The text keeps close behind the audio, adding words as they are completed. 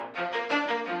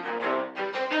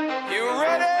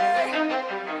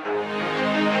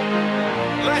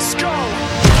Let's go.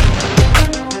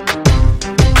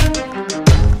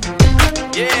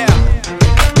 Yeah.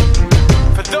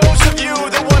 For those of you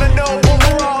that want to know what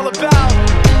we're all about,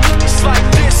 it's like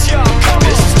this, y'all. Come on.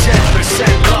 This is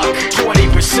 10% luck,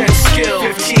 20% skill,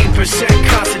 15%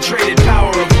 concentrated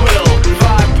power of will,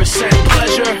 5%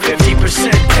 pleasure, 50%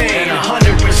 pain, and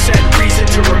 100% reason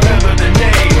to remember the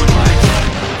name.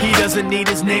 He doesn't need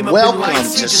his name up in Welcome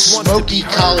lights, he to just wants Smokey be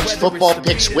heard, College whether Football it's the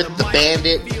Picks big with or the the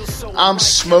Bandit. I'm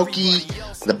Smokey.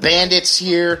 The Bandit's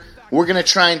here. We're going to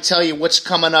try and tell you what's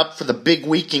coming up for the big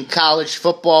week in college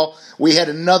football. We had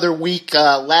another week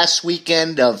last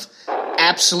weekend of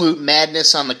absolute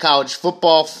madness on the college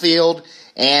football field,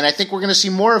 and I think we're going to see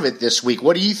more of it this week.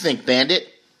 What do you think, Bandit?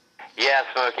 Yeah,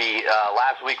 Smokey,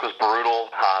 last week was brutal.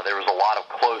 There was a lot of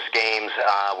close games.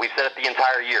 We said it the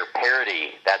entire year,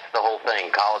 parity, that's the whole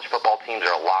thing. College football teams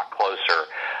are a lot closer.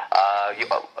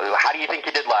 How do you think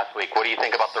you did last week? What do you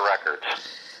think about the records?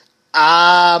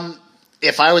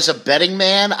 If I was a betting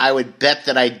man, I would bet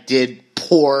that I did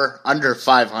poor, under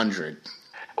 500.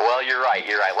 Well, you're right.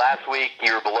 Last week,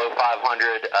 you were below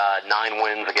 500, 9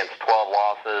 wins against 12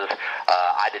 losses.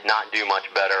 I did not do much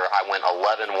better. I went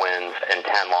 11 wins and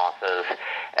 10 losses.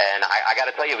 And I got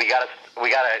to tell you, we got to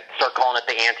start calling it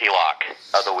the anti-lock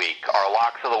of the week. Our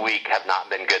locks of the week have not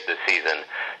been good this season.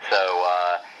 So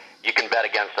you can bet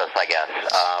against us, I guess.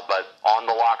 But on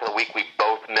the lock of the week, we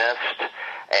both missed.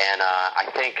 And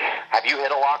I think, have you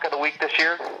hit a lock of the week this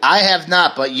year? I have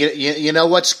not, but you know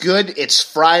what's good? It's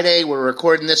Friday. We're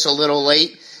recording this a little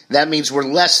late. That means we're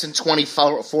less than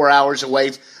 24 hours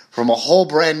away from a whole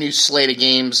brand new slate of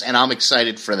games, and I'm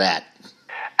excited for that.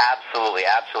 Absolutely.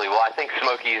 Well, I think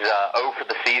Smokey's 0 for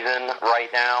the season right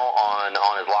now on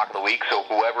his lock of the week, so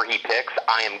whoever he picks,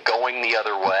 I am going the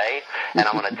other way, and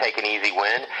I'm going to take an easy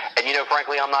win. And,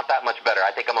 frankly, I'm not that much better.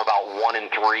 I think I'm about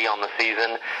 1-3 on the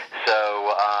season,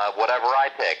 so whatever I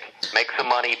pick, make some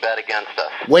money, bet against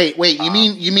us. Wait,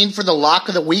 you mean for the lock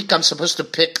of the week I'm supposed to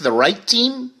pick the right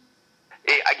team?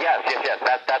 Yes,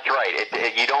 that's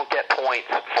right. You don't get points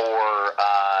for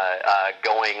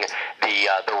going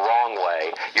the wrong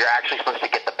way. You're actually supposed to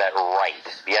get the bet right.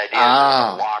 The idea is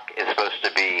that the lock is supposed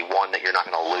to be one that you're not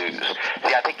going to lose.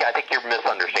 See, I think you're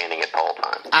misunderstanding it the whole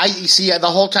time.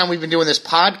 The whole time we've been doing this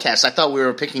podcast, I thought we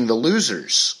were picking the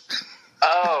losers.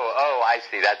 Oh, I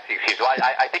see. That's the excuse. Well,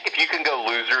 I think if you can go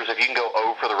losers, if you can go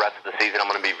 0 for the rest of the season, I'm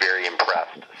going to be very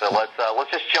impressed. So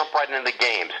let's just jump right into the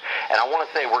games. And I want to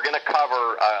say we're going to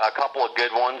cover a couple of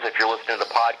good ones if you're listening to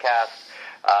the podcast.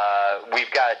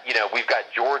 We've got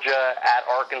Georgia at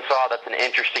Arkansas. That's an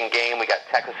interesting game. We got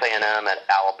Texas A&M at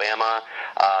Alabama.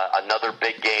 Another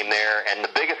big game there. And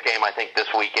the biggest game, I think, this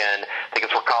weekend, I think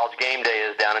it's where College Game Day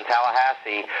is down in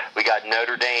Tallahassee. We got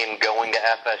Notre Dame going to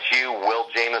FSU. Will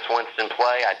Jameis Winston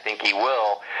play? I think he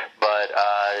will. But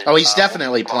he's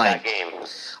definitely playing. That game.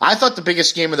 I thought the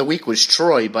biggest game of the week was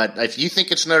Troy, but if you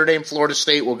think it's Notre Dame, Florida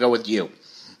State, we'll go with you.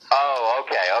 Oh,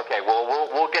 okay. Well,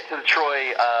 we'll get to the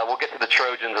we'll get to the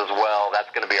Trojans as well. That's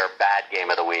going to be our bad game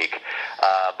of the week.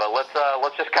 But let's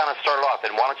just kind of start it off.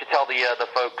 And why don't you tell the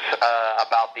folks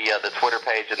about the Twitter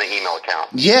page and the email account?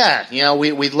 Yeah,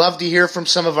 we'd love to hear from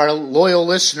some of our loyal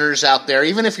listeners out there.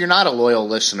 Even if you're not a loyal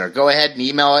listener, go ahead and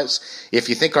email us if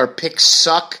you think our picks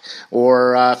suck,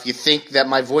 or if you think that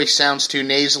my voice sounds too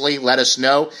nasally. Let us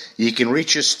know. You can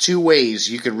reach us two ways.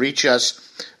 You can reach us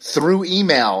through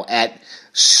email at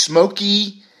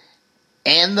Smokey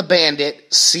and the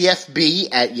Bandit CFB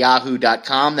at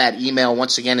yahoo.com. That email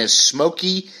once again is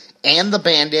Smokey and the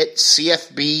Bandit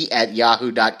CFB at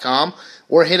yahoo.com,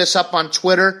 or hit us up on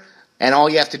Twitter, and all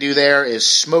you have to do there is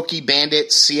Smokey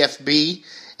Bandit CFB,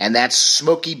 and that's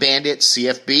Smokey Bandit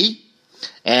CFB.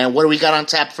 And what do we got on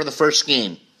tap for the first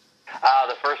game?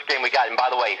 The first game we got, and by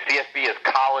the way, CFB is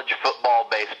college football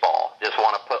baseball. Just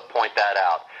want to point that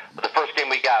out. But the first game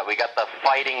we got the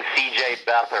Fighting C.J.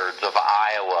 Beathards of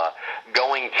Iowa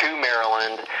going to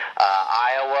Maryland.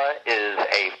 Iowa is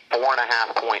a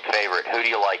 4.5-point favorite. Who do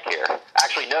you like here?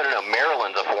 Actually, no.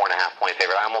 Maryland's a 4.5-point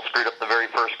favorite. I almost screwed up the very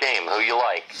first game. Who do you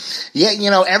like?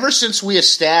 Yeah, ever since we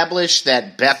established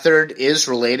that Beathard is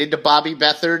related to Bobby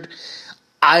Beathard,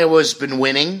 Iowa's been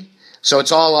winning. So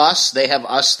it's all us. They have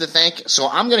us to thank. So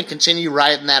I'm going to continue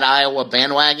riding that Iowa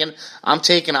bandwagon. I'm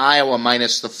taking Iowa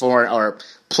minus the 4 or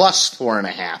plus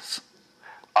 4.5.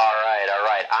 All right.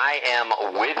 I am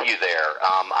with you there.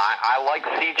 I like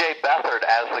C.J. Beathard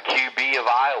as the QB of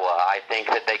Iowa. I think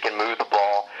that they can move the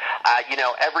ball.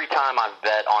 Every time I've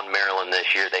bet on Maryland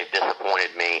this year, they've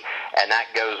disappointed me, and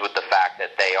that goes with the fact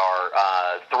that they are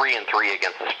 3-3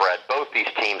 against the spread. Both these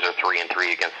teams are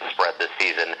 3-3 against the spread this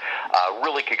season.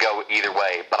 Really could go either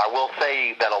way, but I will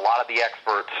say that a lot of the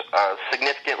experts,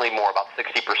 significantly more, about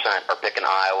 60%, are picking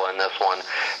Iowa in this one.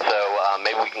 So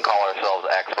maybe we can call ourselves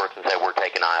experts and say we're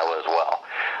taking Iowa as well.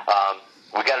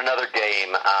 We got another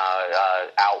game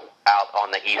out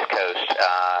on the East Coast.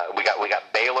 We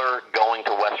got Baylor going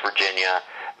to West Virginia.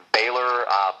 Baylor,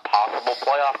 possible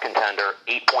playoff contender,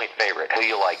 8-point favorite. Who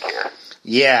you like here?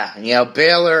 Yeah,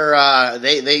 Baylor,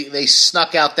 they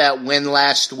snuck out that win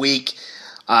last week.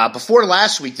 Before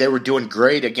last week, they were doing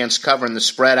great against covering the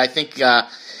spread. I think,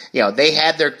 they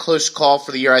had their close call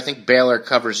for the year. I think Baylor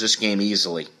covers this game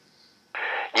easily.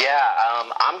 Yeah,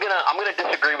 I'm gonna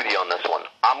disagree with you on this one.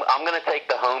 I'm gonna take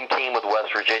the home team with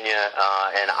West Virginia,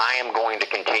 and I am going to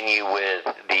continue with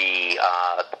the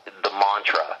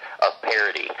mantra of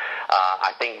parity.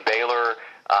 I think Baylor.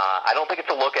 I don't think it's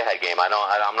a look-ahead game.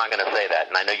 I'm not going to say that,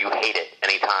 and I know you hate it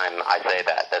anytime I say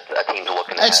that. That's a team's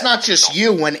looking ahead. That's not just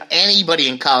you. When anybody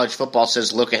in college football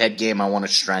says look-ahead game, I want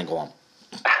to strangle them.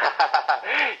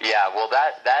 Yeah, well,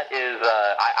 that is.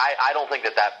 I don't think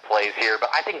that plays here, but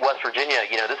I think West Virginia.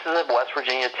 This is a West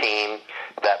Virginia team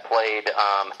that played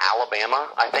Alabama,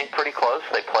 I think, pretty close.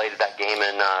 They played that game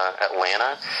in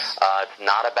Atlanta. It's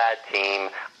not a bad team.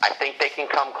 I think they can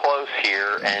come close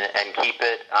here and keep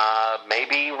it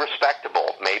maybe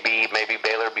respectable. Maybe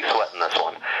Baylor be sweating this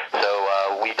one.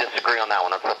 So we disagree on that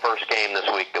one. That's the first game this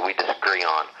week that we disagree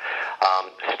on.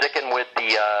 Sticking with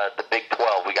the Big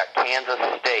 12, we got Kansas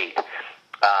State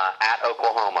at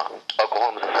Oklahoma.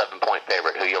 Oklahoma's a 7-point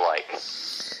favorite. Who you like?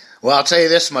 Well, I'll tell you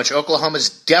this much. Oklahoma's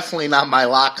definitely not my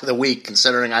lock of the week,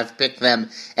 considering I've picked them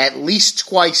at least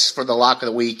twice for the lock of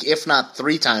the week, if not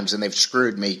 3 times, and they've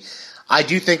screwed me. I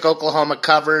do think Oklahoma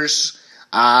covers.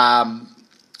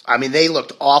 They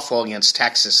looked awful against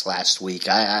Texas last week.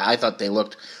 I thought they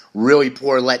looked really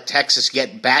poor. Let Texas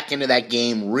get back into that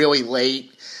game really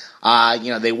late.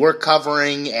 They were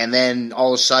covering, and then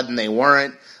all of a sudden they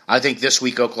weren't. I think this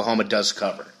week Oklahoma does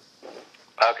cover.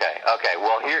 Okay.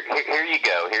 Well, here you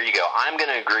go. I'm going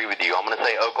to agree with you. I'm going to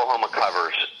say Oklahoma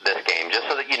covers this game, just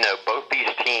so that you know both these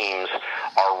teams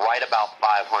are right about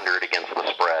 500 against the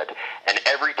spread. And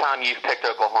every time you've picked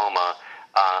Oklahoma,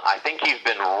 I think you've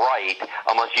been right,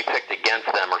 unless you picked against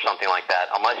them or something like that,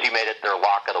 unless you made it their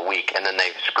lock of the week, and then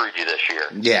they've screwed you this year.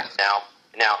 Yeah.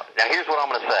 Now, here's what I'm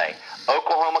going to say.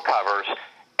 Oklahoma covers,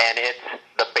 and it's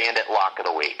the Bandit lock of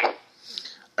the week.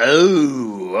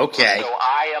 Oh, okay. So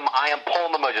I am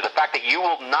pulling the mojo. The fact that you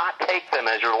will not take them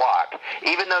as your lock,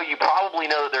 even though you probably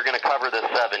know that they're going to cover this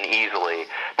 7 easily,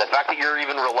 the fact that you're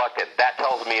even reluctant, that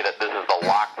tells me that this is the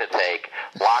lock to take.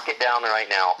 Lock it down right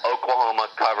now. Oklahoma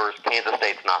covers. Kansas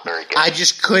State's not very good. I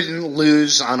just couldn't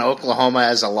lose on Oklahoma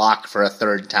as a lock for a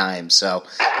 3rd time, so...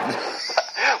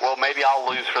 Well, maybe I'll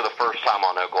lose for the first time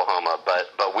on Oklahoma,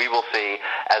 but we will see.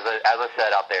 As I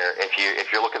said out there, if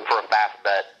you're looking for a fast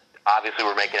bet, obviously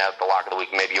we're making it the lock of the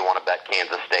week. Maybe you want to bet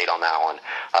Kansas State on that one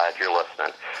if you're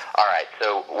listening. All right,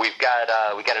 so we've got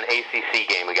an ACC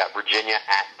game. We got Virginia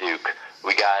at Duke.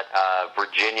 We got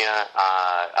Virginia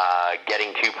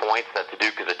getting 2 points. That's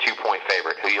Duke is a 2-point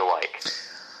favorite. Who you like?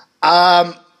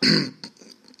 I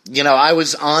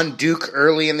was on Duke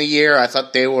early in the year. I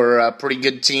thought they were a pretty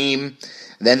good team.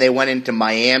 Then they went into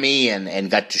Miami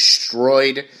and got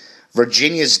destroyed.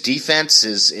 Virginia's defense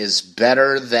is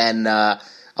better than a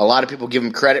lot of people give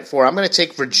them credit for. I'm going to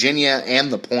take Virginia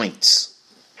and the points.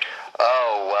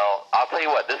 Oh, well, I'll tell you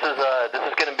what. This is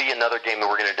going to be another game that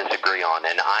we're going to disagree on,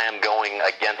 and I am going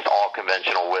against all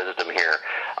conventional wisdom here.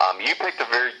 You picked a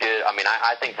very good.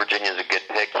 I think Virginia's a good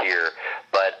pick here,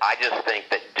 but I just think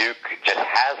that Duke just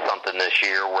has something this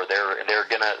year where they're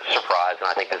going to surprise, and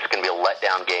I think this is going to be a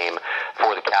letdown game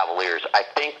for the Cavaliers. I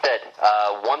think that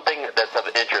one thing that's of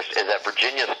interest is that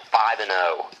Virginia's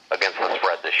 5-0 against the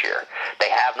spread this year. They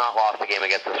have not lost a game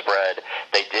against the spread.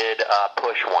 They did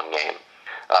push one game.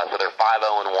 So they're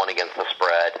 5-0-1 against the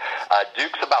spread.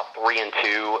 Duke's about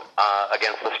 3-2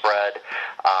 against the spread.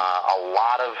 A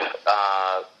lot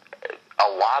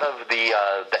of the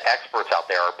experts out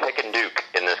there are picking Duke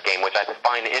in this game, which I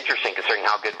find interesting considering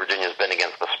how good Virginia's been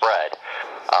against the spread.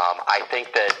 I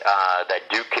think that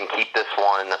Duke can keep this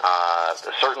one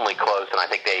certainly close, and I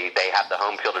think they have the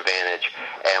home field advantage,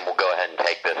 and will go ahead and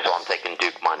take this. So I'm taking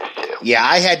Duke -2. Yeah,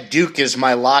 I had Duke as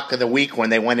my lock of the week when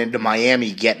they went into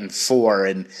Miami getting 4,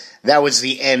 and that was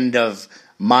the end of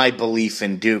my belief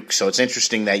in Duke. So it's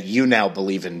interesting that you now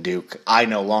believe in Duke. I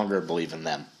no longer believe in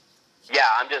them. Yeah,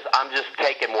 I'm just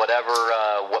taking whatever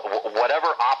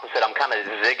said, I'm kind of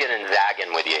zigging and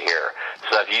zagging with you here.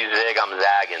 So if you zig, I'm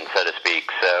zagging, so to speak.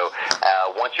 So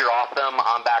once you're off them,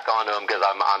 I'm back onto them because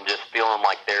I'm just feeling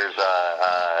like there's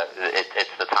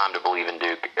it's the time to believe in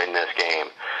Duke in this game.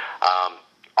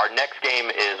 Our next game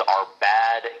is our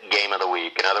bad game of the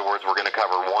week. In other words, we're going to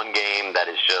cover one game that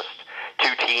is just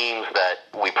two teams that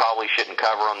we probably shouldn't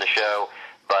cover on the show.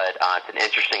 But it's an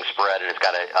interesting spread, and it's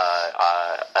got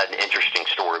an interesting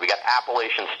story. We got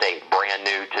Appalachian State, brand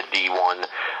new to D1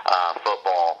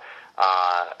 football,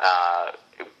 at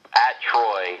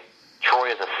Troy.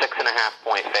 Troy is a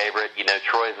 6.5-point favorite. You know,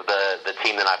 Troy's the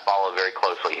team that I follow very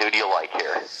closely. Who do you like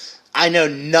here? I know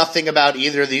nothing about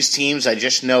either of these teams. I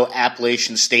just know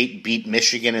Appalachian State beat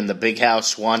Michigan in the Big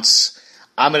House once.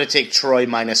 I'm going to take Troy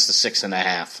minus the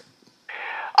 6.5.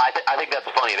 I think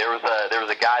that's funny. There was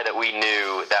a guy that we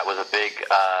knew that was a big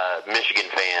Michigan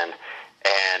fan,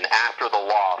 and after the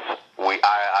loss,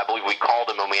 I believe we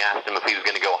called him and we asked him if he was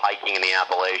going to go hiking in the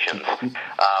Appalachians,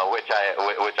 which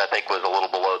I think was a little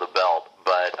below the belt.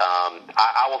 But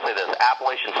I will say this: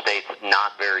 Appalachian State's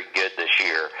not very good this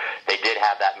year. They did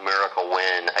have that miracle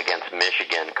win against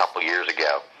Michigan a couple years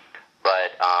ago,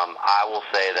 but I will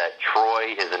say that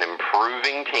Troy is an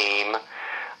improving team.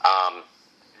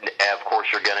 Of course,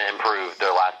 you're going to improve. Their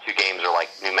last two games are like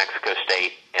New Mexico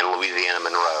State and Louisiana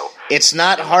Monroe. It's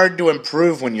not hard to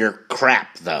improve when you're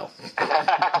crap, though.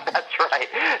 That's right.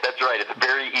 That's right. It's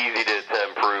very easy to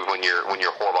improve when you're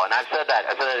horrible. And I said that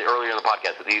earlier in the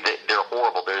podcast. They're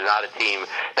horrible. There's not a team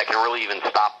that can really even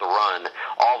stop the run.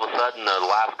 All of a sudden, the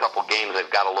last couple games,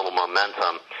 they've got a little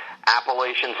momentum.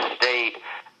 Appalachian State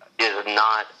is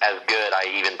not as good, I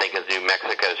even think, as New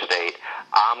Mexico State.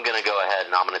 I'm going to go ahead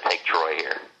and I'm going to take Troy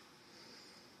here.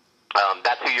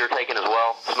 That's who you're taking as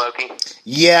well, Smokey?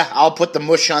 Yeah, I'll put the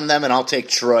mush on them and I'll take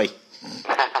Troy.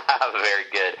 Very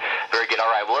good. Very good. All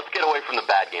right, well, let's get away from the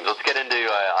bad games. Let's get into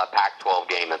a Pac-12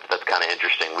 game that's kind of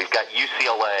interesting. We've got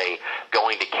UCLA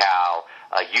going to Cal.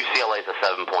 UCLA is a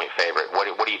 7-point favorite.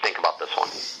 What do you think about this one?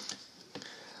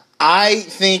 I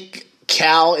think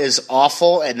Cal is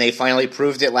awful, and they finally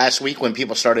proved it last week when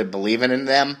people started believing in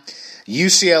them.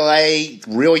 UCLA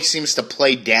really seems to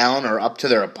play down or up to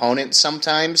their opponent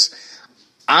sometimes.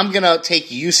 I'm going to take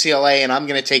UCLA, and I'm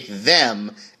going to take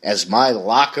them as my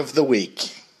lock of the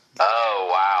week. Oh,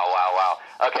 wow.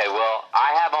 Okay, well,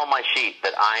 I have on my sheet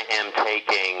that I am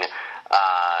taking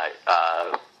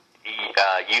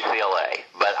UCLA,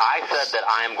 but I said that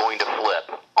I am going to flip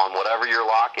on whatever your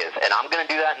lock is, and I'm going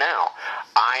to do that now.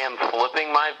 I am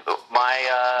flipping my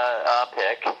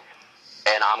pick,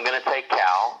 and I'm going to take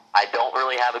Cal. I don't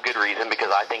really have a good reason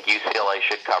because I think UCLA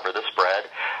should cover the spread.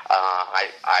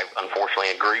 I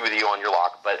unfortunately agree with you on your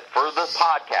lock, but for the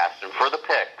podcast and for the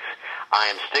picks, I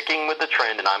am sticking with the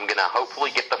trend, and I'm going to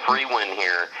hopefully get the free win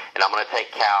here, and I'm going to take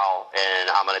Cal, and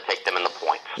I'm going to take them in the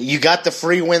points. You got the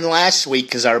free win last week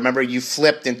because I remember you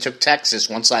flipped and took Texas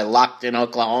once I locked in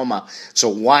Oklahoma, so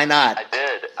why not? I did.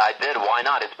 Why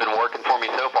not? It's been working for me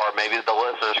so far. Maybe the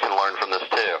listeners can learn from this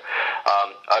too.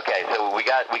 Okay, so we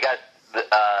got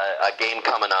a game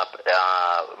coming up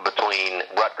between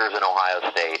Rutgers and Ohio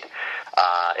State.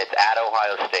 It's at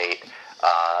Ohio State.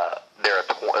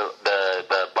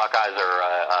 The Buckeyes are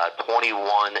a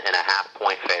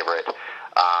 21.5-point favorite.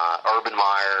 Urban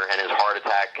Meyer and his heart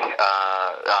attack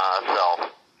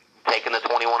self taking the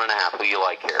 21.5. Who you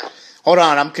like here? Hold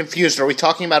on, I'm confused. Are we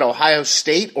talking about Ohio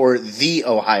State or the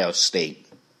Ohio State?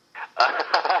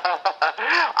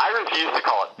 I refuse to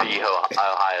call it the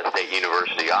Ohio State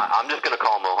University. I'm just going to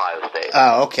call them Ohio State.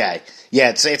 Oh, okay.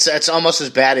 Yeah, it's almost as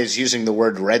bad as using the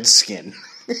word redskin.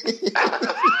 That's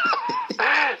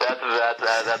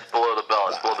below the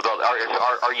belt. It's below the belt.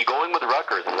 Are you going with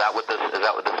Rutgers? Is that what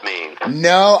this means?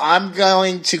 No, I'm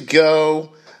going to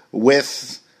go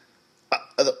with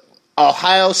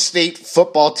Ohio State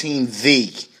football team.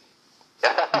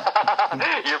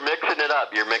 You're mixing it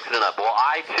up. Well,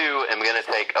 I too am going to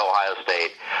take Ohio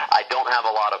State. I don't have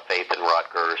a lot of faith in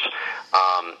Rutgers.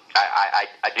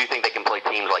 I do think they can play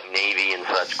teams like Navy and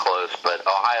such close, but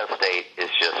Ohio State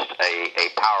is just a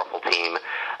powerful team.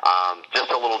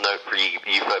 Just a little note for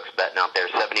you folks betting out there: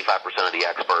 75% of the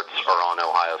experts are on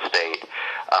Ohio State.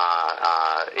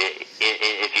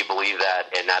 If you believe that,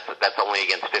 and that's only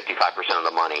against 55% of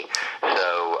the money.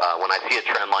 So when I see a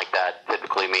trend like that,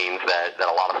 typically means that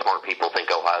a lot of smart people think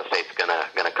Ohio State's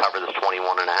gonna cover this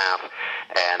 21.5,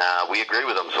 and we agree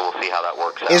with them. So we'll see how that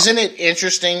works out. Isn't it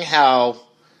interesting how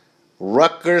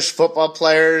Rutgers football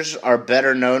players are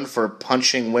better known for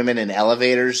punching women in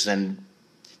elevators than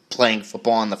playing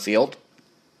football on the field?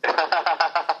 And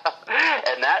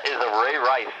that is a Ray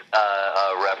Rice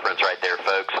reference right there,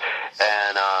 folks.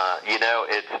 And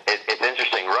it's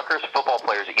interesting. Rutgers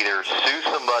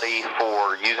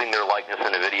or using their likeness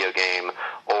in a video game,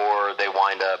 or they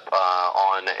wind up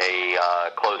on a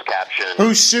closed caption.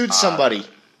 Who sued somebody?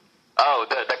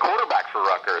 The quarterback for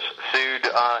Rutgers sued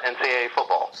NCAA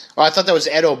football. Oh, I thought that was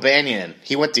Ed O'Banion.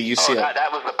 He went to UCLA. Oh,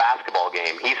 that was the basketball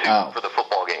game. He sued for the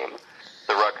football game.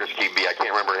 The Rutgers QB. I can't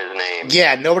remember his name.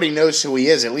 Yeah, nobody knows who he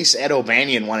is. At least Ed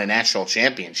O'Banion won a national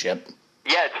championship.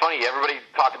 Yeah, it's funny. Everybody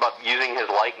talked about using his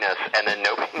likeness, and then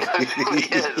nobody knows who he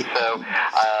is. So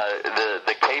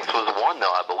the case was won,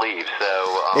 though, I believe.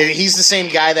 So he's the same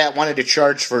guy that wanted to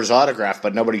charge for his autograph,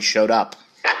 but nobody showed up.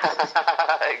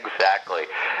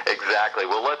 Exactly.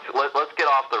 Well, let's get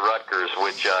off the Rutgers,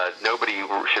 which nobody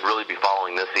should really be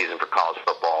following this season for college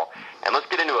football, and let's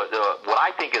get into what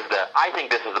I think is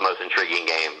this is the most intriguing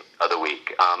game of the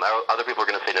week. Other people are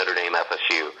going to say Notre Dame,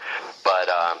 FSU, but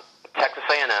Texas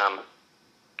A&M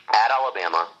at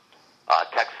Alabama.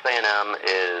 Texas A&M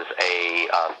is a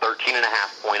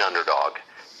 13.5-point underdog.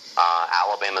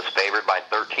 Alabama's favored by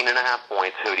 13.5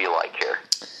 points. Who do you like here?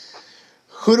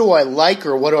 Who do I like,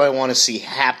 or what do I want to see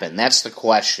happen? That's the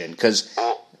question. Because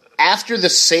after the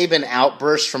Saban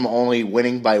outburst from only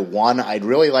winning by 1, I'd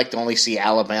really like to only see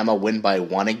Alabama win by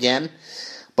 1 again.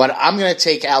 But I'm going to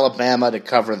take Alabama to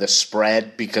cover the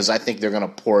spread because I think they're going to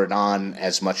pour it on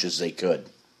as much as they could.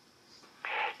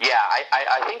 Yeah,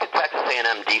 I think the Texas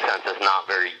A&M defense is not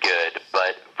very good,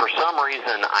 but for some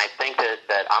reason I think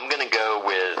that I'm going to go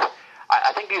with –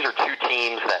 I think these are two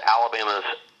teams that Alabama's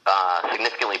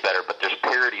significantly better, but there's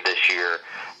parity this year,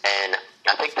 and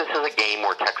I think this is a game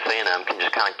where Texas A&M can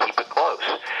just kind of keep it close.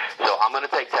 So I'm going to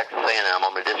take Texas A&M.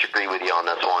 I'm going to disagree with you on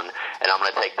this one, and I'm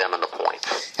going to take them in the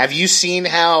points. Have you seen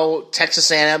how Texas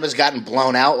A&M has gotten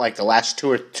blown out like the last two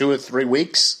or 3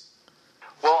 weeks?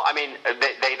 Well, I mean,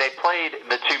 they played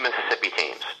the two Mississippi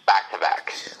teams back to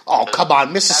back. Oh, come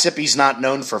on! Mississippi's not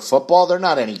known for football. They're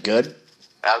not any good.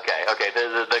 Okay.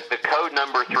 The code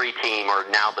number 3 team, or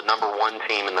now the number 1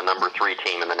 team and the number 3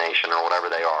 team in the nation, or whatever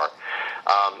they are.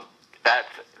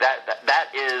 That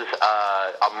is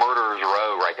a murderer's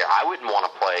row right there. I wouldn't want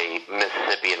to play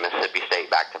Mississippi and Mississippi State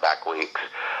back-to-back weeks.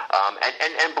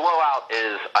 And blowout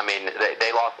is, I mean,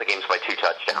 they lost the games by 2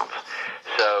 touchdowns.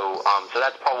 So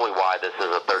that's probably why this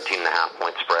is a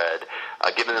 13.5-point spread,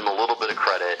 giving them a little bit of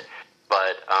credit.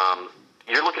 But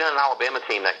you're looking at an Alabama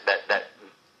team that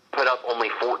put up only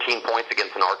 14 points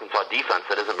against an Arkansas defense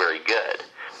that isn't very good.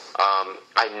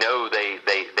 I know they've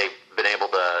been able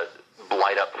to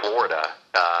light up Florida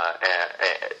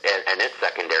and its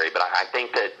secondary, but I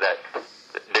think that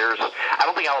I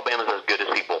don't think Alabama's as good as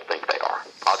people think they are.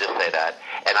 I'll just say that.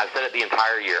 And I've said it the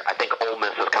entire year. I think Ole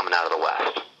Miss is coming out of the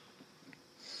West.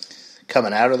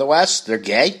 Coming out of the West? They're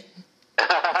gay?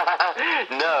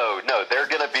 No, they're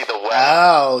going to be the West.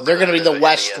 Oh, they're going to be the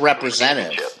West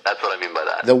representative. That's what I mean by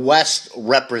that. The West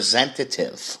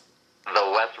representative.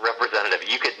 The West representative.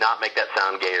 You could not make that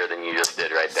sound gayer than you just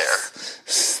did right there.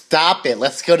 Stop it.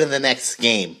 Let's go to the next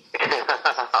game. All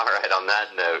right, on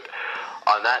that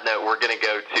note, we're going to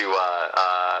go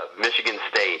to Michigan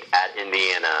State at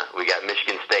Indiana. We got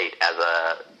Michigan State as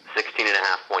a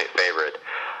 16.5-point favorite.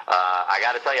 I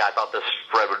got to tell you, I thought this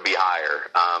spread would be higher.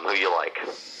 Who you like?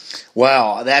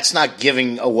 Well, that's not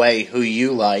giving away who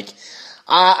you like.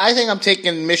 I think I'm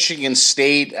taking Michigan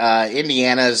State.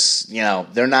 Indiana's,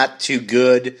 they're not too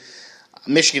good.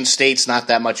 Michigan State's not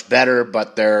that much better,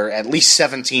 but they're at least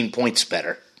 17 points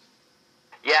better.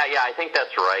 Yeah, I think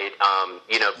that's right.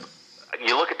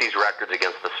 You look at these records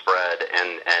against the spread,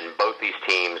 and both these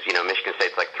teams, Michigan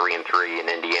State's like 3-3, and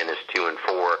Indiana's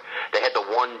 2-4. They had the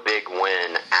one big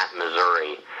win at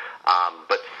Missouri,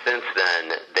 but since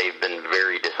then they've been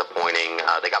very disappointing.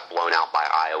 They got blown out by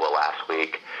Iowa last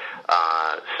week.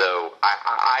 So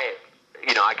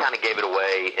I kind of gave it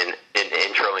away in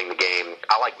introing the game.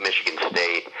 I like Michigan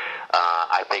State.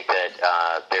 I think that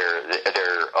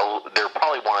they're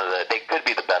probably they could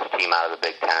be the best team out of the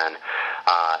Big Ten,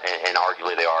 and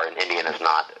arguably they are. And Indiana's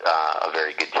not a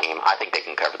very good team. I think they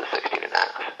can cover the 16.5,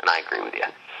 and I agree with you.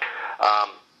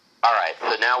 All right,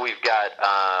 so now we've got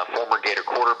former Gator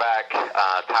quarterback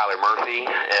Tyler Murphy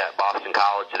at Boston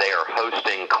College. They are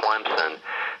hosting Clemson.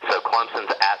 So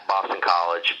Clemson's at Boston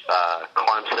College.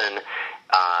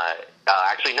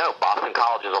 Boston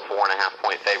College is a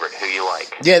 4.5-point favorite. Who you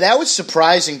like? Yeah, that was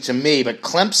surprising to me, but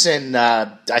Clemson,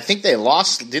 I think they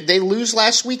lost. Did they lose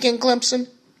last weekend, Clemson?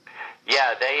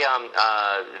 Yeah,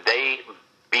 they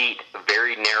beat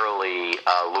very narrowly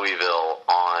Louisville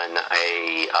on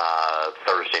a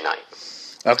Thursday night.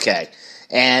 Okay.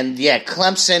 And,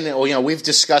 Clemson, we've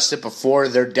discussed it before.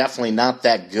 They're definitely not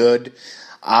that good.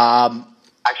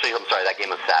 Actually, I'm sorry, that game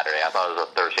was Saturday. I thought it was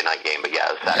a Thursday night game, but yeah,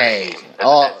 it was Saturday. Hey, game.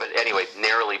 But anyway,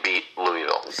 narrowly beat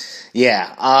Louisville.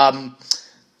 Yeah.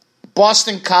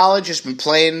 Boston College has been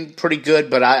playing pretty good,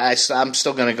 but I'm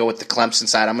still going to go with the Clemson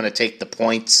side. I'm going to take the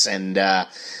points and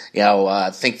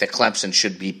think that Clemson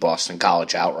should beat Boston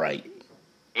College outright.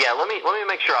 Yeah, let me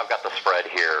make sure I've got the spread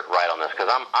here right on this,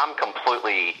 because I'm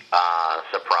completely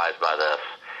surprised by this.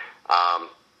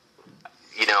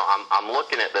 I'm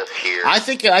looking at this here. I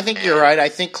think you're right. I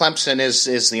think Clemson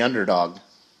is the underdog.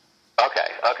 Okay.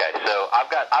 So I've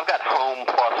got home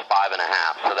plus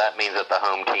 5.5. So that means that the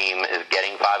home team is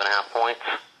getting 5.5 points.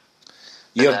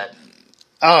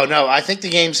 Oh no, I think the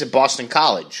game's at Boston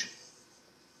College.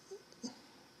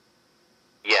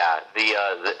 Yeah,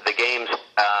 the game's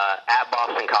at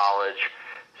Boston College.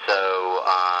 So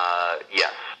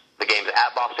yes. The game's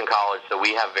at Boston College, so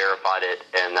we have verified it,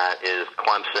 and that is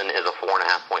Clemson is a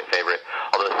 4.5-point favorite,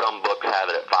 although some books have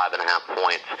it at 5.5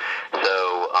 points.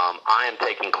 So I am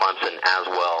taking Clemson as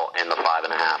well in the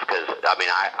 5.5, because,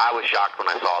 I was shocked when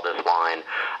I saw this line.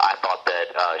 I thought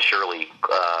that surely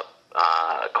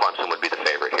Clemson would be the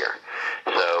favorite here.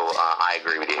 So I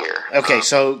agree with you here. Okay,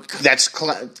 so that's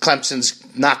Clemson's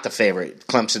not the favorite.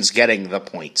 Clemson's getting the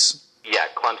points. Yeah,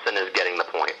 Clemson is getting the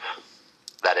points.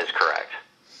 That is correct.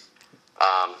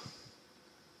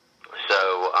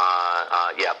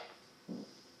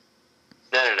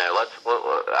 Yeah. No.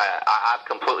 I've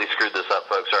completely screwed this up,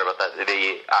 folks. Sorry about that.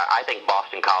 I think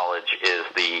Boston College is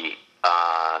the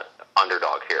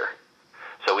underdog here.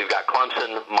 So we've got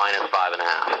Clemson minus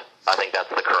 5.5. I think that's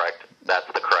the correct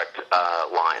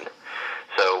line.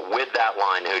 So with that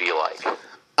line, who do you like?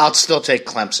 I'll still take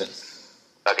Clemson.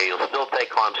 Okay, you'll still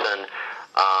take Clemson.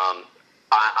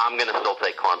 I'm going to still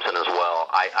take Clemson as well.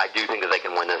 I do think that they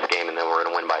can win this game, and then we're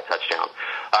going to win by a touchdown.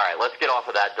 All right, let's get off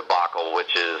of that debacle,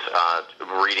 which is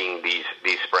reading these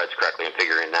spreads correctly and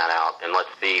figuring that out. And let's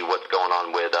see what's going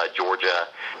on with Georgia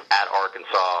at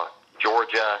Arkansas.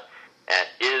 Georgia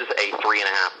is a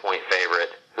 3.5-point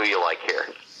favorite. Who you like here?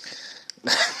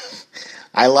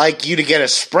 I like you to get a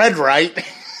spread right.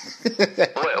 Yeah,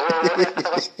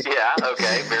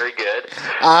 okay, very good.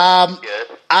 Good.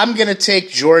 I'm going to take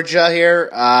Georgia here.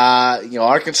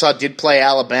 Arkansas did play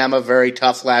Alabama very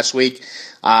tough last week.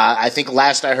 I think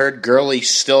last I heard, Gurley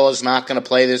still is not going to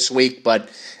play this week, but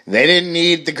they didn't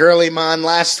need the Gurley man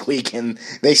last week, and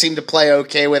they seem to play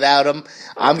okay without him.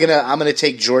 I'm gonna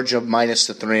take Georgia minus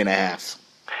the 3.5.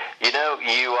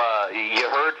 You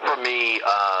heard from me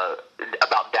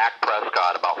about Dak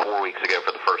Prescott about 4 weeks ago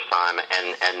for the first time,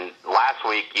 and last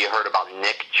week you heard about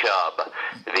Nick Chubb,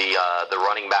 the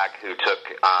running back who took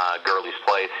Gurley's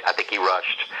place. I think he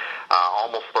rushed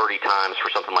almost 30 times for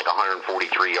something like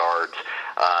 143 yards.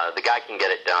 The guy can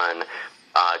get it done.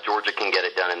 Georgia can get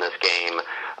it done in this game,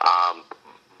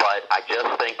 but I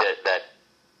just think that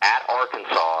at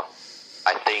Arkansas,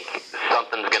 I think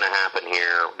something's going to happen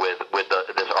here with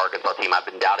this Arkansas team. I've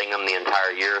been doubting them the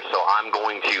entire year, so I'm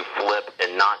going to flip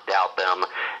and not doubt them,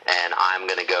 and I'm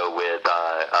going to go with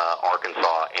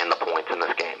Arkansas and the points in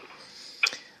this game.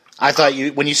 I thought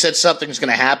when you said something's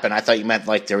going to happen, I thought you meant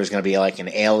like there was going to be like an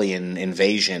alien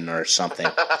invasion or something.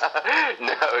 No.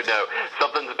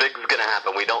 Something big is going to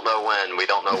happen. We don't know when, we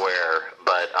don't know where,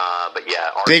 but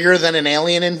yeah. Bigger than an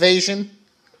alien invasion?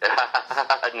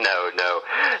 No,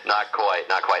 not quite.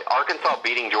 Arkansas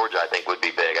beating Georgia, I think, would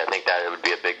be big. I think that it would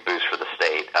be a big boost for the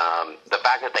state. The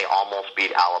fact that they almost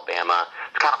beat Alabama,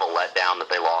 it's kind of a letdown that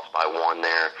they lost by one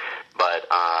there. But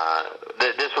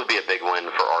this would be a big win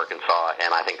for Arkansas,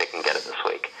 and I think they can get it this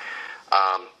week.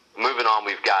 Moving on,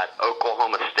 we've got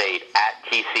Oklahoma State at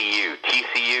TCU.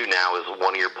 TCU now is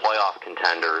one of your playoff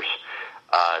contenders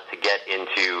to get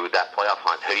into that playoff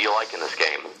hunt. Who do you like in this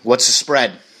game? What's the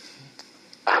spread?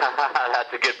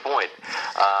 That's a good point.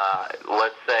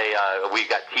 Let's say we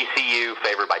got TCU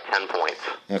favored by 10 points.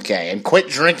 Okay, and quit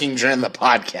drinking during the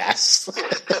podcast.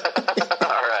 All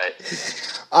right.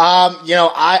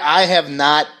 I have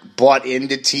not bought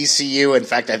into TCU. In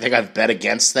fact, I think I've bet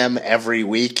against them every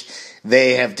week.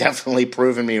 They have definitely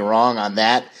proven me wrong on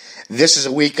that. This is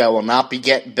a week I will not be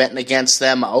betting against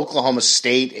them. Oklahoma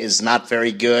State is not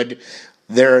very good.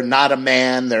 They're not a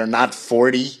man. They're not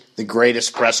 40. The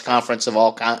greatest press conference of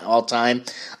all time.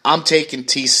 I'm taking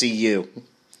TCU.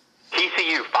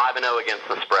 TCU 5-0 against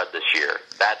the spread this year.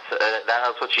 That's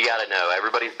what you got to know.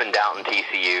 Everybody's been doubting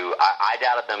TCU. I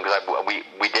doubted them because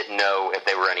we didn't know if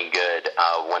they were any good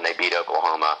when they beat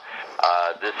Oklahoma.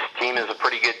 This team is a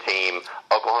pretty good team.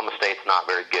 Oklahoma State's not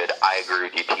very good. I agree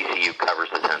with you. TCU covers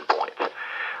the 10 points.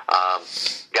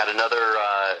 Got another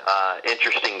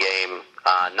interesting game.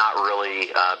 Not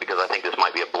really because I think this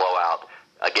might be a blowout.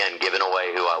 Again, giving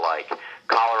away who I like.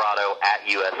 Colorado at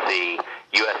USC.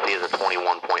 USC is a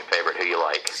 21-point favorite. Who you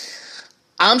like?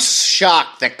 I'm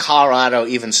shocked that Colorado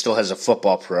even still has a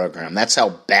football program. That's how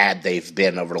bad they've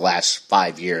been over the last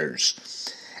 5 years.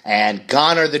 And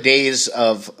gone are the days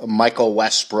of Michael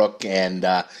Westbrook and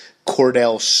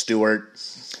Cordell Stewart.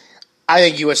 I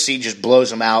think USC just blows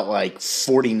them out like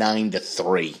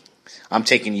 49-3. I'm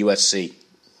taking USC.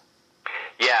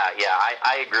 Yeah,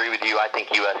 I agree with you. I think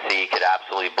USC could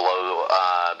absolutely blow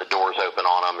the doors open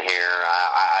on them here.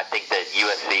 I think that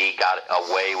USC got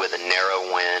away with a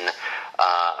narrow win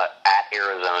at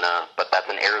Arizona, but that's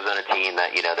an Arizona team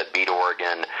that that beat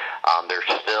Oregon. They're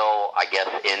still, I guess,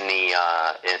 in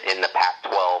the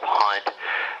Pac-12 hunt.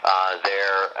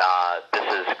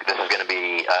 This is going to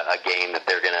be a game that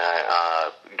they're going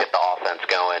to get the offense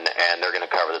going, and they're going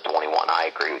to cover the 21. I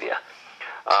agree with you.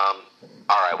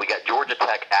 All right, we got Georgia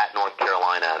Tech at North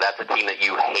Carolina. That's a team that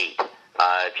you hate.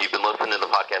 If you've been listening to the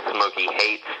podcast, Smokey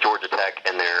hates Georgia Tech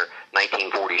and their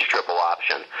 1940s triple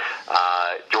option.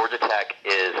 Georgia Tech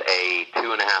is a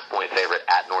 2.5-point favorite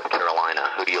at North Carolina.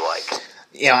 Who do you like?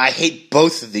 I hate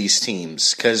both of these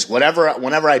teams because whenever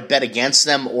I bet against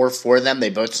them or for them, they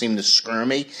both seem to screw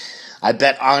me. I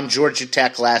bet on Georgia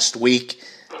Tech last week.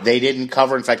 They didn't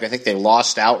cover. In fact, I think they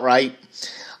lost outright.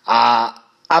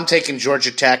 I'm taking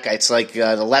Georgia Tech. It's like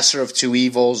the lesser of two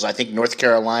evils. I think North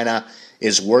Carolina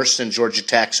is worse than Georgia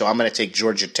Tech, so I'm going to take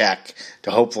Georgia Tech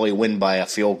to hopefully win by a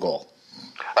field goal.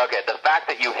 Okay, the fact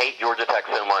that you hate Georgia Tech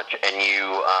so much and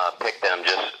you pick them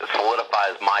just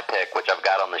solidifies my pick, which I've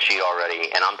got on the sheet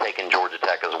already, and I'm taking Georgia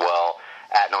Tech as well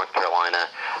at North Carolina.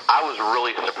 I was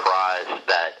really surprised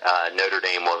that Notre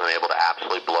Dame wasn't able to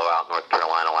absolutely blow out North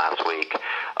Carolina last week.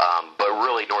 But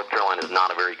really, North Carolina is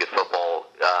not a very good football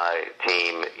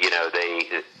team.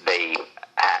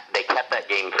 They kept that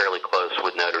game fairly close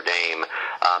with Notre Dame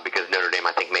because Notre Dame,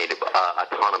 I think, made a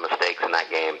ton of mistakes in that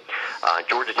game.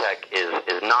 Georgia Tech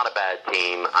is not a bad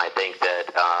team. I think that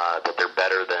they're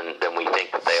better than we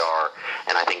think that they are,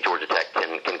 and I think Georgia Tech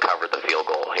can cover the field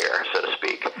goal here, so to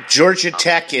speak. Georgia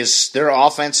Tech their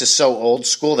offense is so old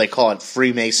school, they call it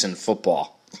Freemason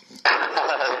football.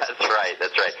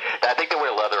 That's right. I think they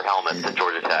wear leather helmets at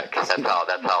Georgia Tech. That's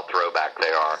how throwback they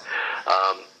are.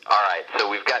 All right, so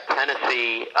we've got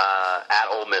Tennessee at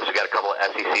Ole Miss. We've got a couple of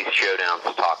SEC showdowns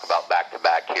to talk about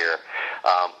back-to-back here.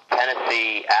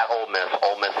 Tennessee at Ole Miss.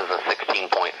 Ole Miss is a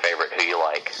 16-point favorite. Who you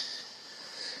like?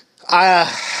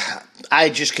 I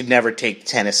just could never take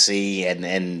Tennessee,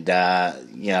 and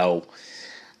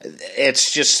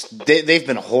it's just they've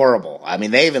been horrible. I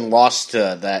mean, they even lost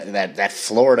to that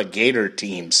Florida Gator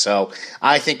team. So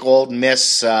I think Ole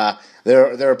Miss they're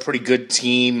a pretty good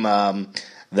team.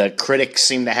 The critics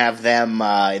seem to have them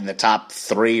in the top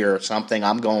 3 or something.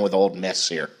 I'm going with Ole Miss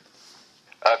here.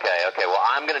 Okay. Well,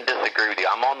 I'm going to disagree with you.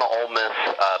 I'm on the Ole Miss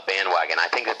bandwagon. I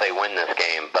think that they win this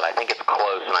game, but I think it's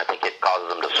close, and I think it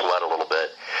causes them to sweat a little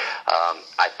bit.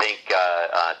 I think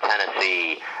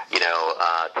Tennessee,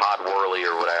 Todd Worley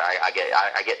or whatever.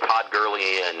 I get Todd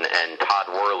Gurley and Todd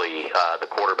Worley, the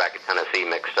quarterback at Tennessee,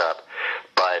 mixed up.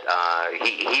 But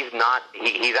he's not.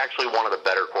 He's actually one of the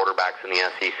better quarterbacks in the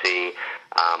SEC.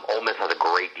 Ole Miss has a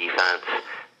great defense,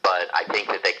 but I think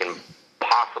that they can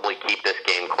possibly keep this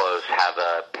game close, have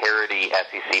a parity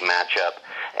SEC matchup,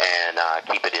 and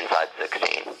keep it inside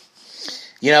 16.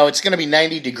 It's going to be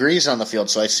 90 degrees on the field,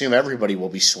 so I assume everybody will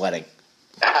be sweating.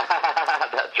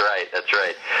 That's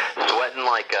right. Sweating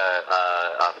like a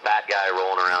fat guy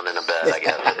rolling around in a bed, I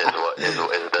guess,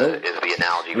 is the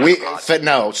analogy.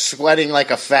 No, sweating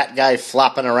like a fat guy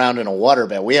flopping around in a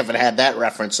waterbed. We haven't had that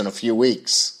reference in a few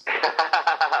weeks.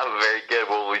 Very good.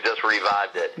 Well, we just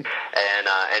revived it, and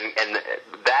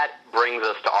that brings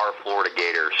us to our Florida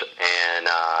Gators. And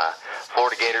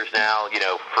Florida Gators now,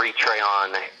 free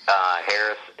Trayon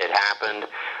Harris. It happened.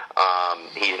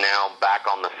 He's now back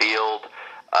on the field.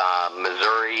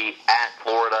 Missouri at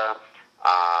Florida,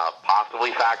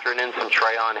 possibly factoring in some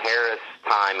Trayon Harris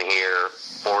time here.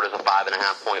 Florida's a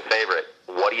 5.5-point favorite.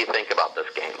 What do you think about this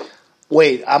game?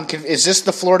 Wait, is this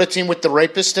the Florida team with the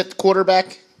rapist at the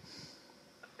quarterback?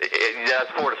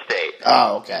 That's Florida State.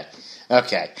 Oh, okay.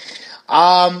 This is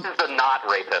the not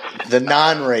rapist. The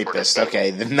non-rapist.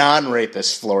 Okay, the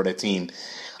non-rapist Florida team.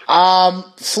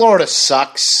 Florida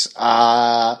sucks.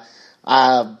 I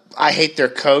hate their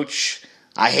coach.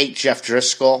 I hate Jeff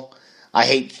Driscoll.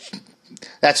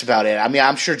 That's about it. I mean,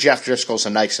 I'm sure Jeff Driscoll's a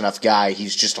nice enough guy.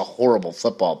 He's just a horrible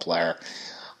football player.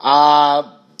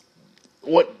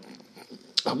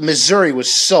 Missouri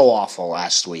was so awful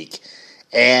last week.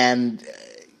 And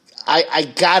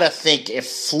I got to think if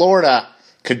Florida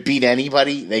could beat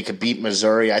anybody. They could beat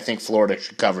Missouri. I think Florida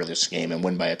should cover this game and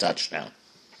win by a touchdown.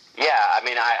 Yeah, I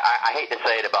mean, I hate to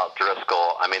say it about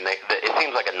Driscoll. I mean, it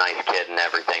seems like a nice kid and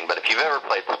everything, but if you've ever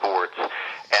played sports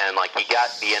and, like, you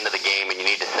got the end of the game and you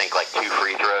need to sink, like, 2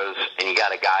 free throws, and you got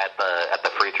a guy at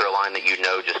the free throw line that you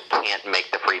know just can't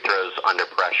make the free throws under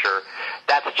pressure,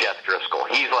 that's Jeff Driscoll.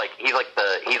 He's like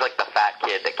the fat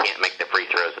kid that can't make the free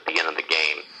throws at the end of the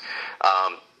game.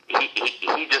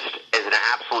 He just is an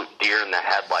absolute deer in the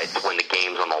headlights when the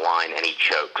game's on the line and he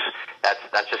chokes.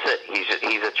 That's just it.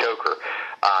 He's a choker.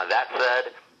 That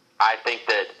said, I think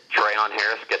that Trayon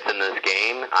Harris gets in this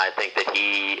game. I think that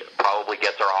he probably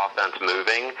gets our offense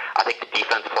moving. I think the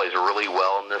defense plays really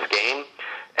well in this game,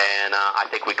 and I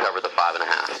think we cover the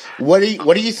 5.5.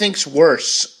 What do you think's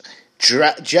worse,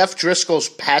 Jeff Driscoll's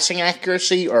passing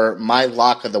accuracy or my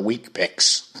lock of the week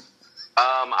picks?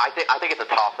 I think it's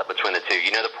a toss-up between the two.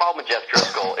 You know, the problem with Jeff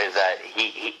Driscoll is that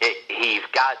he's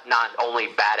got not only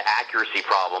bad accuracy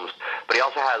problems, but he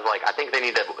also has, like, I think they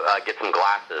need to get some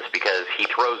glasses because he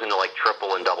throws into, like,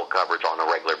 triple and double coverage on a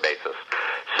regular basis.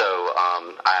 So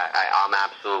I'm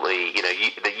absolutely, you know,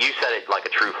 you said it like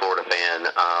a true Florida fan.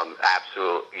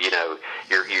 Absolutely, you know,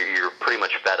 you're pretty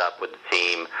much fed up with the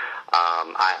team.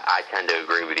 I tend to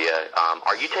agree with you.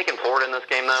 Are you taking Florida in this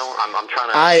game, though? I'm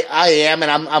trying to. I am,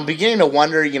 and I'm beginning to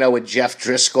wonder, you know, with Jeff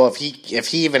Driscoll, if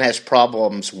he even has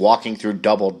problems walking through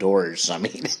double doors. I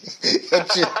mean, he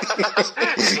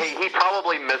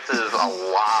probably misses a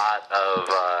lot of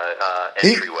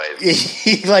entryways.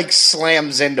 He like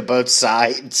slams into both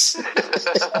sides.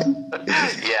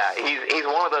 Yeah, he's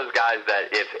one of those guys that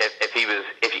if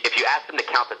you asked him to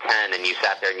count to 10 and you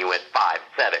sat there and you went 5,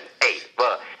 7, 8,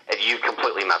 if you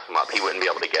completely mess him up, he wouldn't be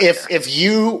able to get there. If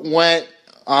you went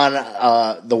on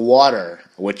the water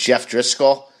with Jeff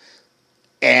Driscoll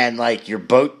and like your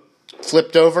boat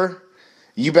flipped over,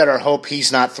 you better hope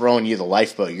he's not throwing you the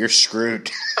lifeboat. You're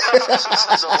screwed.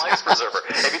 The life preserver.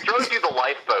 If he throws you the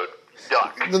lifeboat,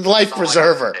 duck. The life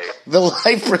preserver. The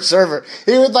life preserver.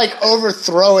 He would like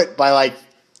overthrow it by like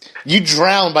you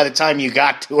drown by the time you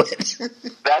got to it.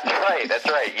 That's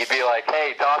right. You'd be like,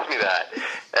 hey, toss me that.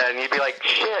 And you'd be like,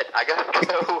 shit, I gotta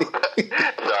go.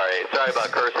 Sorry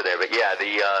about cursing there. But yeah,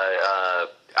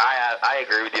 I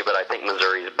agree with you, but I think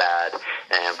Missouri's bad,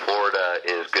 and Florida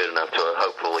is good enough to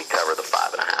hopefully cover the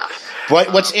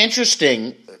 5.5. What's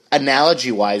interesting,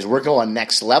 analogy-wise, we're going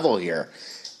next level here.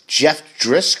 Jeff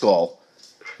Driscoll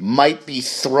might be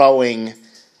throwing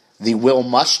the Will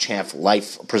Muschamp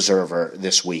life preserver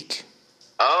this week.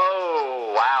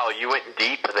 Oh, wow. You went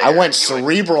deep there. I went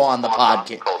cerebral on the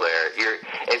podcast.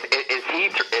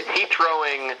 Is he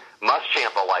throwing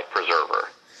Muschamp a life preserver?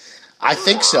 I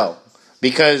think so,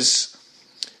 because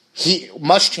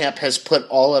Muschamp has put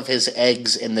all of his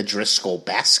eggs in the Driscoll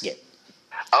basket.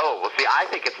 Oh, well, see, I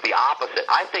think it's the opposite.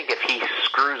 I think if he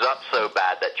screws up so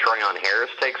bad that Trayon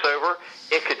Harris takes over,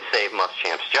 it could save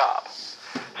Muschamp's job.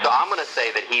 So I'm going to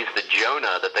say that he's the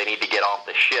Jonah that they need to get off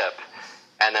the ship,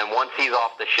 and then once he's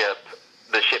off the ship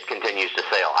continues to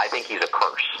sail. I think he's a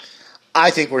curse. I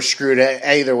think we're screwed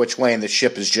either which way, and the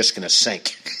ship is just going to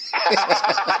sink.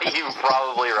 You're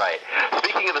probably right.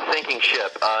 Speaking of a sinking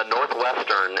ship,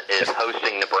 Northwestern is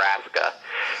hosting Nebraska,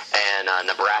 and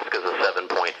Nebraska's a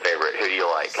 7-point favorite. Who do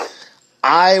you like?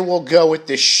 I will go with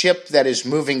the ship that is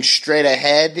moving straight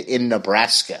ahead in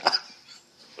Nebraska.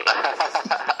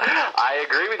 I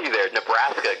agree with you there.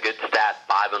 Nebraska, good stat,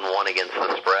 5-1 against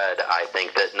the spread. I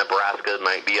think that Nebraska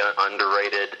might be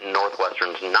underrated.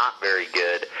 Northwestern's not very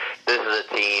good. This is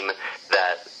a team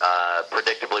that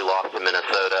predictably lost to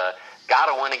Minnesota, got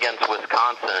a win against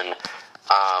Wisconsin,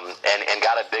 and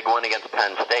got a big win against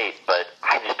Penn State, but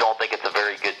I just don't think it's a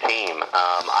very good team.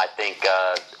 I think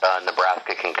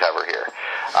Nebraska can cover here.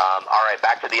 All right,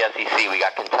 back to the SEC. We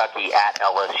got Kentucky at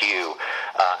LSU.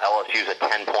 LSU's a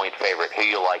 10-point favorite. Who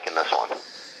you like in this one?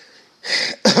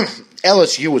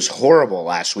 LSU was horrible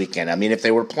last weekend. I mean, if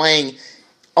they were playing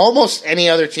almost any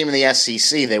other team in the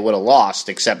SEC, they would have lost,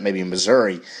 except maybe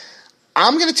Missouri.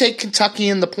 I'm going to take Kentucky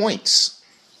in the points.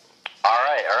 All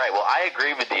right. Well, I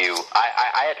agree with you.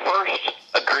 I at first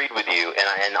agreed with you,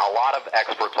 and a lot of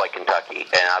experts like Kentucky,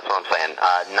 and that's what I'm saying.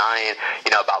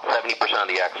 About 70% of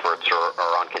the experts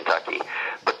are on Kentucky.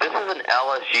 But this is an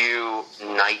LSU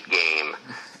night game,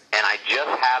 and I just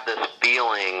have this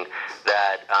feeling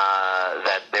that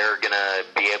they're going to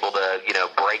be able to,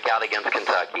 break out against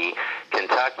Kentucky.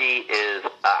 Kentucky is,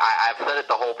 I've said it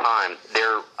the whole time,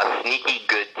 they're a sneaky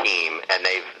good team, and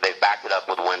they've backed it up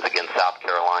with wins against South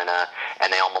Carolina,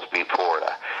 and they almost beat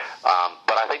Florida.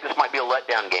 But I think this might be a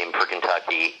letdown game for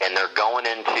Kentucky, and they're going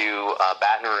into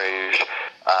Baton Rouge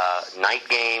Night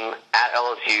game at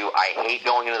LSU. I hate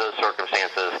going into those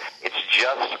circumstances. It's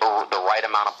just the right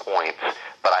amount of points,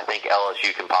 but I think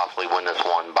LSU can possibly win this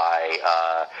one by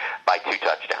 2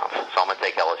 touchdowns. So I'm going to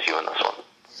take LSU in this one.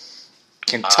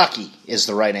 Kentucky is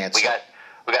the right answer.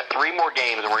 We got 3 more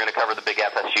games, and we're going to cover the big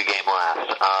FSU game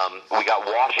last. We got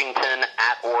Washington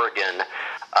at Oregon.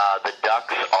 The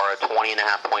Ducks are a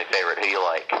 20.5-point favorite. Who do you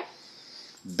like?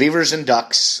 Beavers and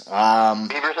Ducks.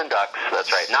 Beavers and Ducks,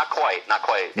 that's right. Not quite.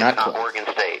 It's not Oregon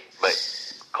State, but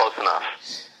close enough.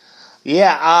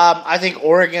 Yeah, I think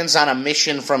Oregon's on a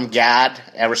mission from God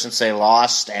ever since they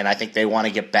lost, and I think they want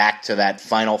to get back to that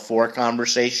Final Four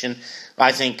conversation.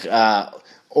 I think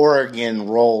Oregon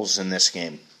rolls in this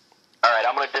game. All right,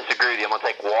 I'm going to disagree with you. I'm going to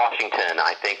take Washington.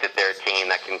 I think that they're a team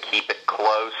that can keep it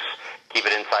close, keep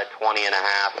it inside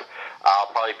 20.5. I'll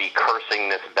probably be cursing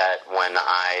this bet when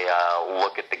I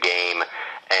look at the game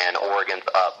and Oregon's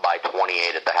up by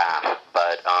 28 at the half.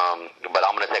 But I'm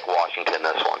going to take Washington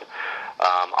this one.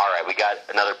 All right, we got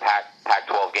another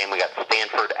Pac-12 game. We got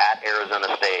Stanford at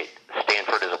Arizona State.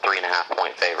 Stanford is a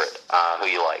 3.5-point favorite. Who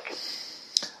you like?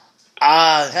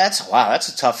 That's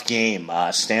a tough game.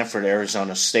 Stanford,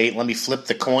 Arizona State. Let me flip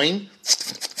the coin.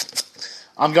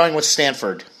 I'm going with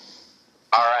Stanford.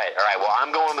 All right. Well,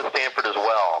 I'm going with Stanford as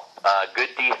well. Good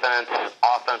defense,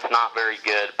 offense not very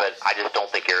good, but I just don't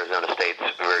think Arizona State's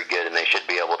very good, and they should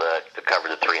be able to cover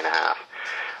the 3.5.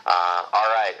 All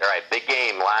right. Big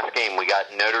game, last game. We got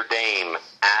Notre Dame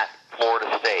at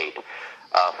Florida State.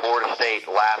 Florida State,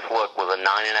 last look, was a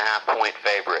 9.5-point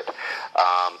favorite.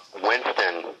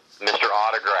 Winston, Mr.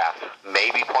 Autograph, may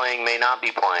be playing, may not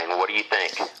be playing. What do you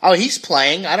think? Oh, he's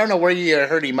playing. I don't know where you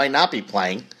heard he might not be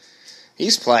playing.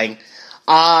 He's playing.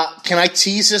 Can I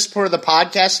tease this for the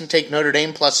podcast and take Notre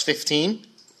Dame plus 15?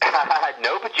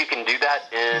 No, but you can do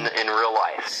that in real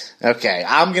life. Okay,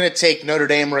 I'm going to take Notre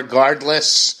Dame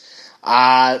regardless.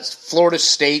 Florida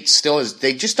State still is.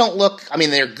 They just don't look. I mean,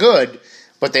 they're good,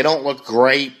 but they don't look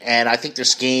great. And I think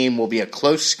this game will be a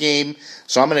close game.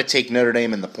 So I'm going to take Notre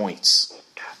Dame in the points.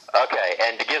 Okay,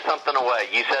 and to give something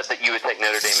away, you said that you would take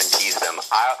Notre Dame and tease them.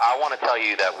 I want to tell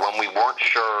you that when we weren't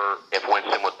sure if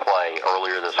Winston would play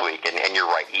earlier this week, and you're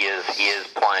right, he is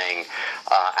playing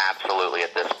absolutely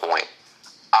at this point.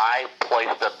 I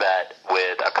placed a bet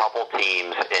with a couple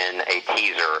teams in a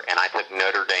teaser, and I took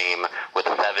Notre Dame with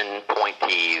a 7-point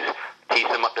tease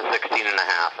them up to 16.5,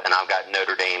 and I've got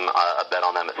Notre Dame a bet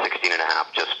on them at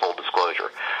 16.5. Just full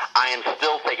disclosure, I am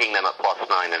still taking them at plus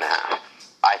 9.5.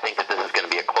 I think that this is going to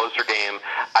be a closer game.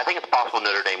 I think it's possible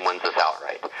Notre Dame wins this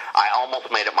outright. I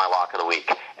almost made it my lock of the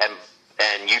week.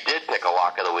 And you did pick a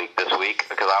lock of the week this week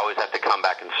because I always have to come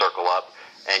back and circle up.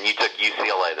 And you took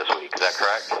UCLA this week. Is that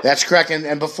correct? That's correct.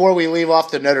 And before we leave off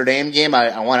the Notre Dame game,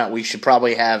 we should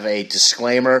probably have a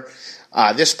disclaimer.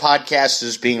 This podcast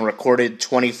is being recorded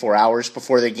 24 hours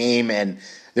before the game, and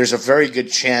there's a very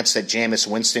good chance that Jameis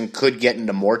Winston could get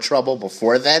into more trouble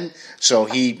before then, so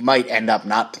he might end up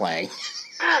not playing.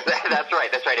 That's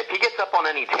right. If he gets up on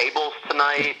any tables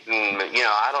tonight, and,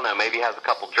 I don't know, maybe has a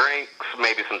couple drinks,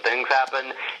 maybe some things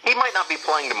happen, he might not be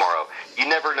playing tomorrow. You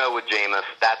never know with Jameis.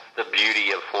 That's the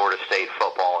beauty of Florida State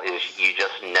football is you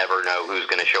just never know who's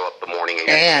going to show up the morning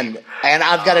again. And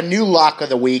I've got a new lock of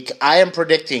the week. I am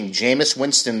predicting Jameis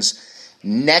Winston's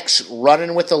next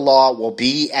run-in with the law will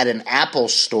be at an Apple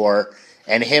store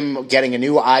and him getting a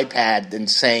new iPad and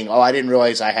saying, "Oh, I didn't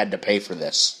realize I had to pay for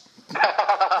this."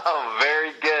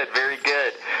 Very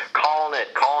good. Calling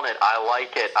it. I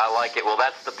like it. Well,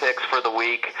 that's the picks for the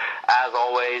week. As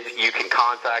always, you can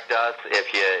contact us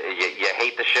if you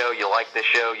hate the show, you like the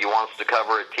show, you want us to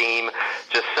cover a team.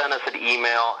 Just send us an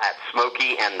email at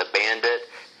Smokey and the Bandit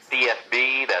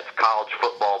CFB. That's College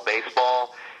Football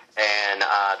Baseball. And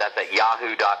that's at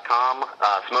yahoo.com.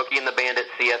 Smokey and the Bandit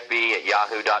CFB at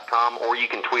yahoo.com. Or you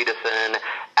can tweet us in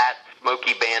at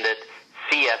Smokey Bandit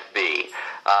CFB.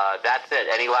 That's it.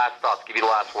 Any last thoughts? Give you the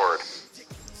last word.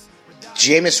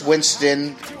 Jameis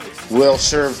Winston will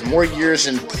serve more years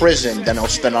in prison than he'll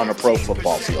spend on a pro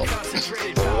football field.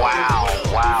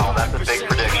 Wow. That's a big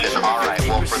prediction. All right.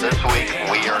 Well, for this week,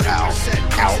 we are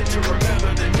out.